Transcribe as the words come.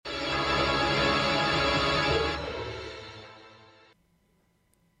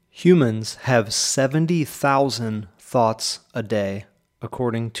Humans have 70,000 thoughts a day,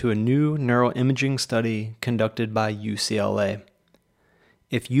 according to a new neuroimaging study conducted by UCLA.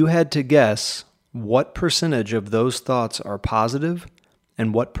 If you had to guess what percentage of those thoughts are positive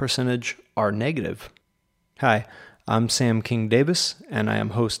and what percentage are negative. Hi, I'm Sam King Davis, and I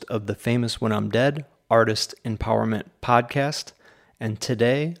am host of the Famous When I'm Dead Artist Empowerment Podcast, and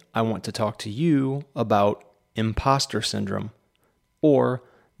today I want to talk to you about imposter syndrome, or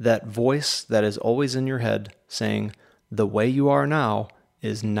that voice that is always in your head saying, the way you are now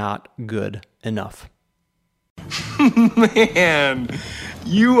is not good enough. Man,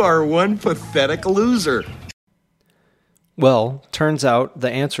 you are one pathetic loser. Well, turns out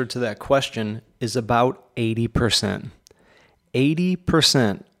the answer to that question is about 80%.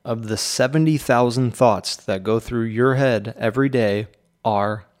 80% of the 70,000 thoughts that go through your head every day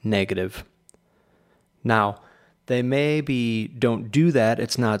are negative. Now, they maybe don't do that,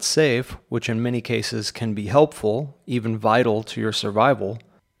 it's not safe, which in many cases can be helpful, even vital to your survival.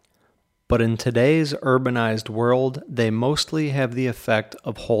 But in today's urbanized world, they mostly have the effect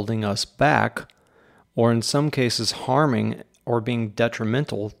of holding us back, or in some cases harming or being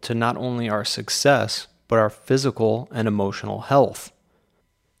detrimental to not only our success, but our physical and emotional health.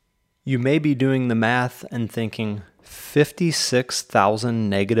 You may be doing the math and thinking, 56,000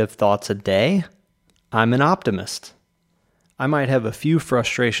 negative thoughts a day? I'm an optimist. I might have a few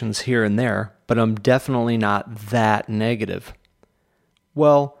frustrations here and there, but I'm definitely not that negative.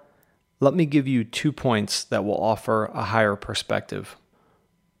 Well, let me give you 2 points that will offer a higher perspective.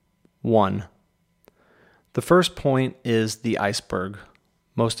 1. The first point is the iceberg.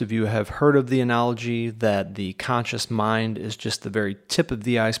 Most of you have heard of the analogy that the conscious mind is just the very tip of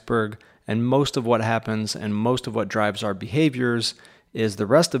the iceberg, and most of what happens and most of what drives our behaviors is the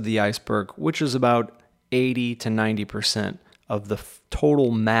rest of the iceberg, which is about 80 to 90% of the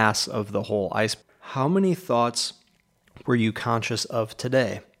total mass of the whole iceberg. How many thoughts were you conscious of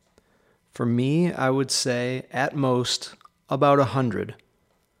today? For me, I would say at most about 100.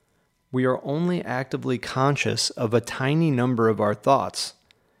 We are only actively conscious of a tiny number of our thoughts.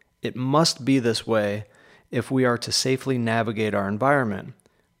 It must be this way if we are to safely navigate our environment.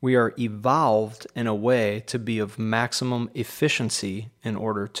 We are evolved in a way to be of maximum efficiency in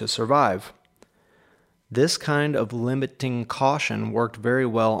order to survive. This kind of limiting caution worked very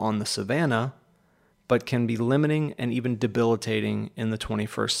well on the savannah, but can be limiting and even debilitating in the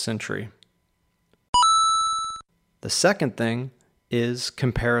 21st century. The second thing is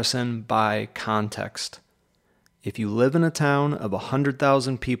comparison by context. If you live in a town of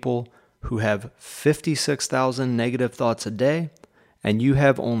 100,000 people who have 56,000 negative thoughts a day, and you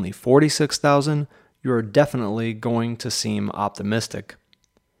have only 46,000, you are definitely going to seem optimistic.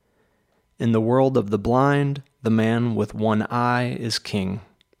 In the world of the blind, the man with one eye is king.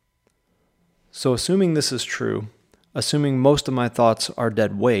 So assuming this is true, assuming most of my thoughts are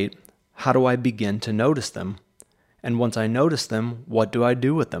dead weight, how do I begin to notice them? And once I notice them, what do I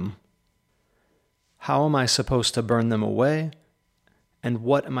do with them? How am I supposed to burn them away? And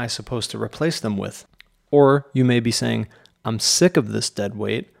what am I supposed to replace them with? Or you may be saying, I'm sick of this dead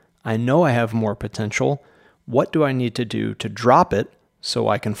weight. I know I have more potential. What do I need to do to drop it so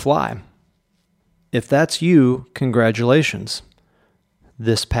I can fly? If that's you, congratulations.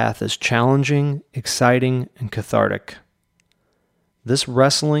 This path is challenging, exciting, and cathartic. This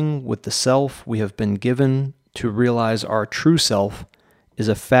wrestling with the self we have been given to realize our true self is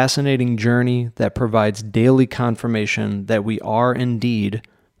a fascinating journey that provides daily confirmation that we are indeed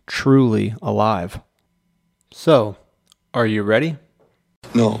truly alive. So, are you ready?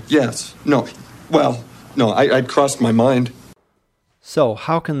 No. Yes. No. Well, no, I'd crossed my mind. So,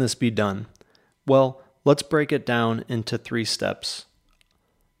 how can this be done? Well, let's break it down into 3 steps.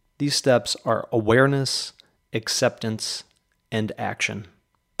 These steps are awareness, acceptance, and action.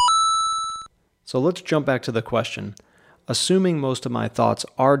 So let's jump back to the question. Assuming most of my thoughts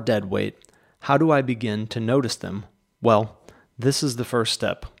are dead weight, how do I begin to notice them? Well, this is the first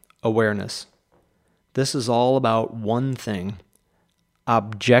step, awareness. This is all about one thing,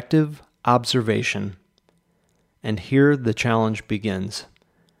 objective observation. And here the challenge begins.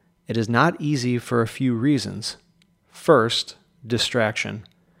 It is not easy for a few reasons. First, distraction.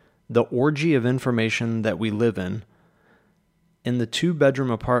 The orgy of information that we live in. In the 2-bedroom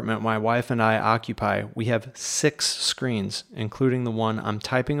apartment my wife and I occupy, we have 6 screens, including the one I'm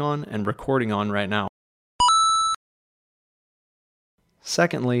typing on and recording on right now.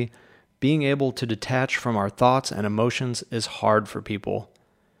 Secondly, being able to detach from our thoughts and emotions is hard for people.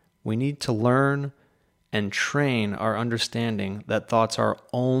 We need to learn and train our understanding that thoughts are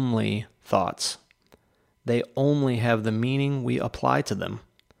only thoughts. They only have the meaning we apply to them.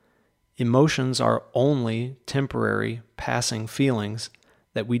 Emotions are only temporary, passing feelings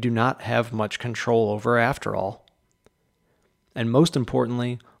that we do not have much control over after all. And most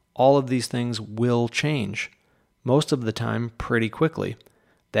importantly, all of these things will change, most of the time pretty quickly.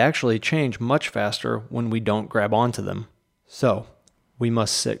 They actually change much faster when we don't grab onto them. So, we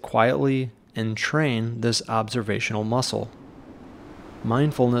must sit quietly and train this observational muscle.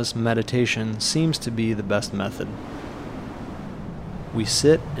 Mindfulness meditation seems to be the best method. We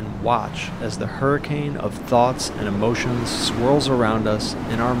sit and watch as the hurricane of thoughts and emotions swirls around us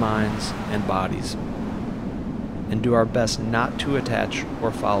in our minds and bodies, and do our best not to attach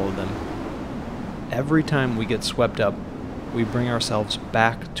or follow them. Every time we get swept up, we bring ourselves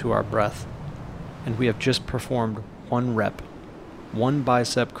back to our breath, and we have just performed one rep, one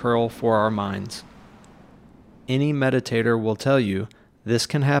bicep curl for our minds. Any meditator will tell you this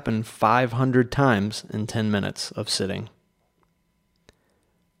can happen 500 times in 10 minutes of sitting.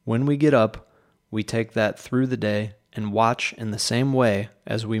 When we get up, we take that through the day and watch in the same way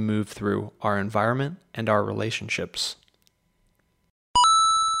as we move through our environment and our relationships.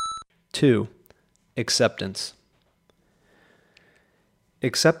 2. Acceptance.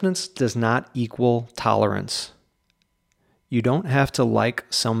 Acceptance does not equal tolerance. You don't have to like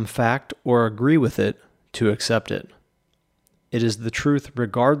some fact or agree with it to accept it. It is the truth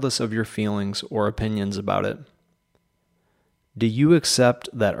regardless of your feelings or opinions about it. Do you accept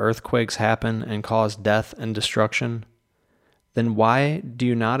that earthquakes happen and cause death and destruction? Then why do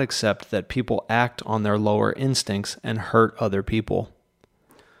you not accept that people act on their lower instincts and hurt other people?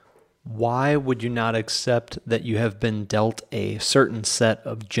 Why would you not accept that you have been dealt a certain set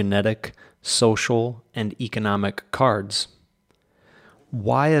of genetic, social, and economic cards?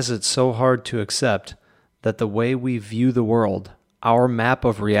 Why is it so hard to accept that the way we view the world, our map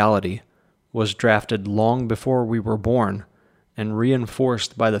of reality, was drafted long before we were born and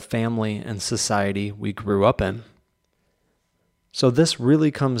reinforced by the family and society we grew up in? So this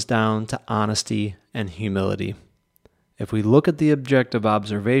really comes down to honesty and humility. If we look at the objective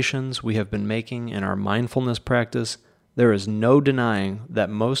observations we have been making in our mindfulness practice, there is no denying that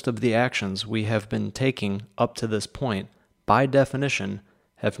most of the actions we have been taking up to this point, by definition,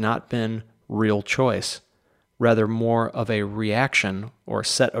 have not been real choice, rather more of a reaction or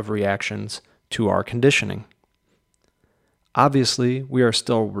set of reactions to our conditioning. Obviously, we are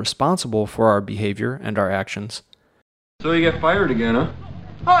still responsible for our behavior and our actions. So you get fired again, huh?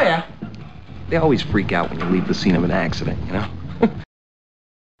 Oh, yeah. They always freak out when you leave the scene of an accident, you know?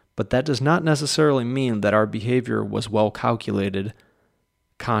 But that does not necessarily mean that our behavior was well calculated,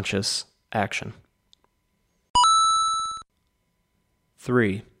 conscious action.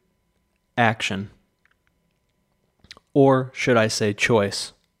 3. Action. Or should I say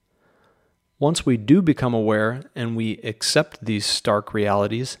choice? Once we do become aware and we accept these stark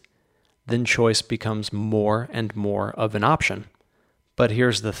realities, then choice becomes more and more of an option. But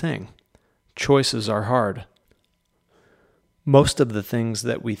here's the thing. Choices are hard. Most of the things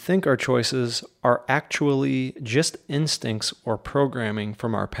that we think are choices are actually just instincts or programming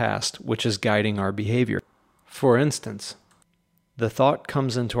from our past, which is guiding our behavior. For instance, the thought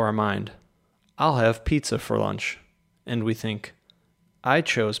comes into our mind, I'll have pizza for lunch. And we think, I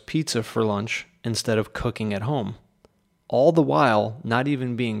chose pizza for lunch instead of cooking at home. All the while not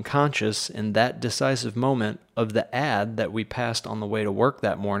even being conscious in that decisive moment of the ad that we passed on the way to work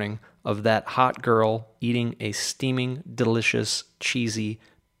that morning of that hot girl eating a steaming, delicious, cheesy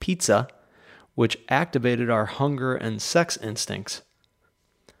pizza, which activated our hunger and sex instincts.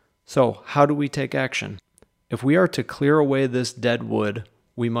 So, how do we take action? If we are to clear away this dead wood,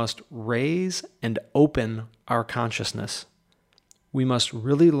 we must raise and open our consciousness. We must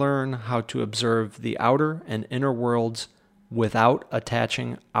really learn how to observe the outer and inner worlds without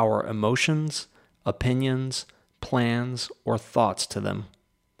attaching our emotions, opinions, plans, or thoughts to them.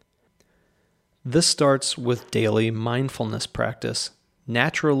 This starts with daily mindfulness practice,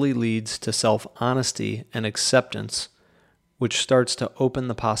 naturally leads to self-honesty and acceptance, which starts to open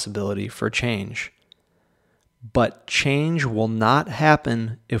the possibility for change. But change will not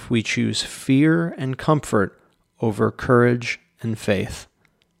happen if we choose fear and comfort over courage and faith.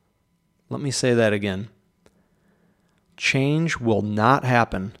 Let me say that again. Change will not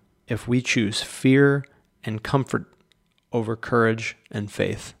happen if we choose fear and comfort over courage and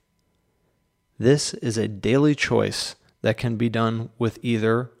faith. This is a daily choice that can be done with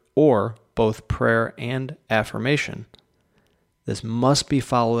either or both prayer and affirmation. This must be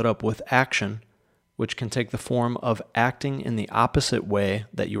followed up with action, which can take the form of acting in the opposite way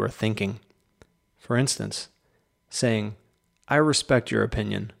that you are thinking. For instance, saying, I respect your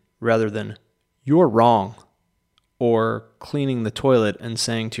opinion, rather than, you're wrong, or cleaning the toilet and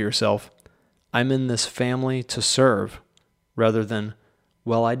saying to yourself, I'm in this family to serve, rather than,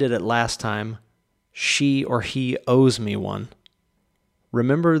 well, I did it last time, she or he owes me one.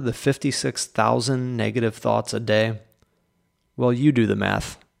 Remember the 56,000 negative thoughts a day? Well, you do the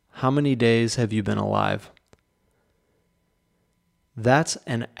math. How many days have you been alive? That's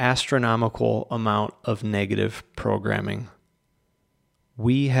an astronomical amount of negative programming.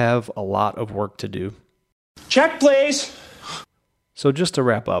 We have a lot of work to do. Check, please. So just to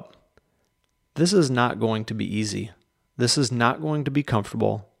wrap up, this is not going to be easy. This is not going to be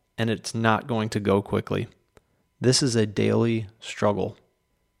comfortable, and it's not going to go quickly. This is a daily struggle.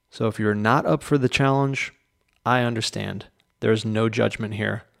 So if you're not up for the challenge, I understand. There's no judgment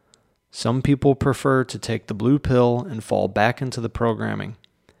here. Some people prefer to take the blue pill and fall back into the programming,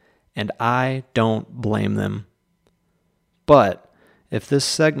 and I don't blame them. But if this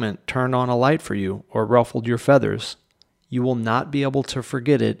segment turned on a light for you or ruffled your feathers, you will not be able to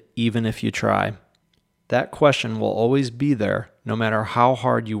forget it even if you try. That question will always be there, no matter how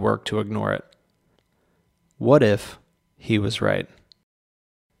hard you work to ignore it. What if he was right?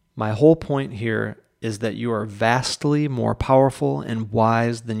 My whole point here is that you are vastly more powerful and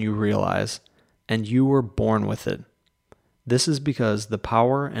wise than you realize, and you were born with it. This is because the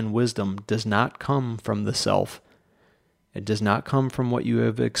power and wisdom does not come from the self. It does not come from what you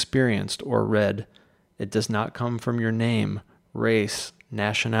have experienced or read. It does not come from your name, race,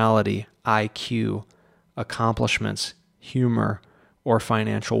 nationality, IQ, accomplishments, humor, or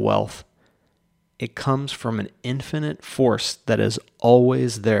financial wealth. It comes from an infinite force that is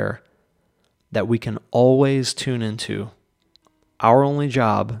always there, that we can always tune into. Our only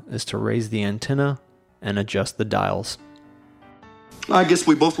job is to raise the antenna and adjust the dials. I guess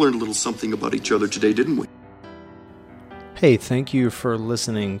we both learned a little something about each other today, didn't we? Hey, thank you for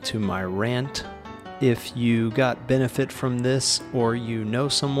listening to my rant. If you got benefit from this, or you know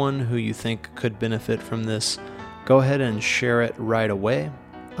someone who you think could benefit from this, go ahead and share it right away.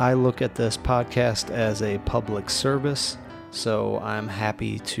 I look at this podcast as a public service, so I'm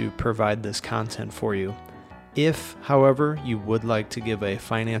happy to provide this content for you. If, however, you would like to give a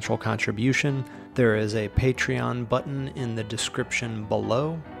financial contribution, there is a Patreon button in the description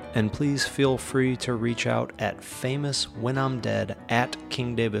below, and please feel free to reach out at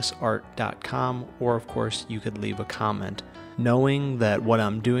famouswhenimdead@kingdavisart.com, or of course you could leave a comment. Knowing that what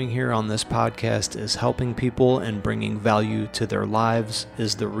I'm doing here on this podcast is helping people and bringing value to their lives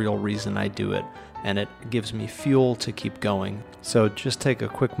is the real reason I do it, and it gives me fuel to keep going. So just take a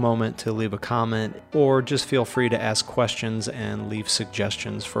quick moment to leave a comment, or just feel free to ask questions and leave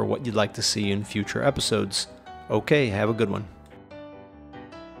suggestions for what you'd like to see in future episodes. Okay, have a good one.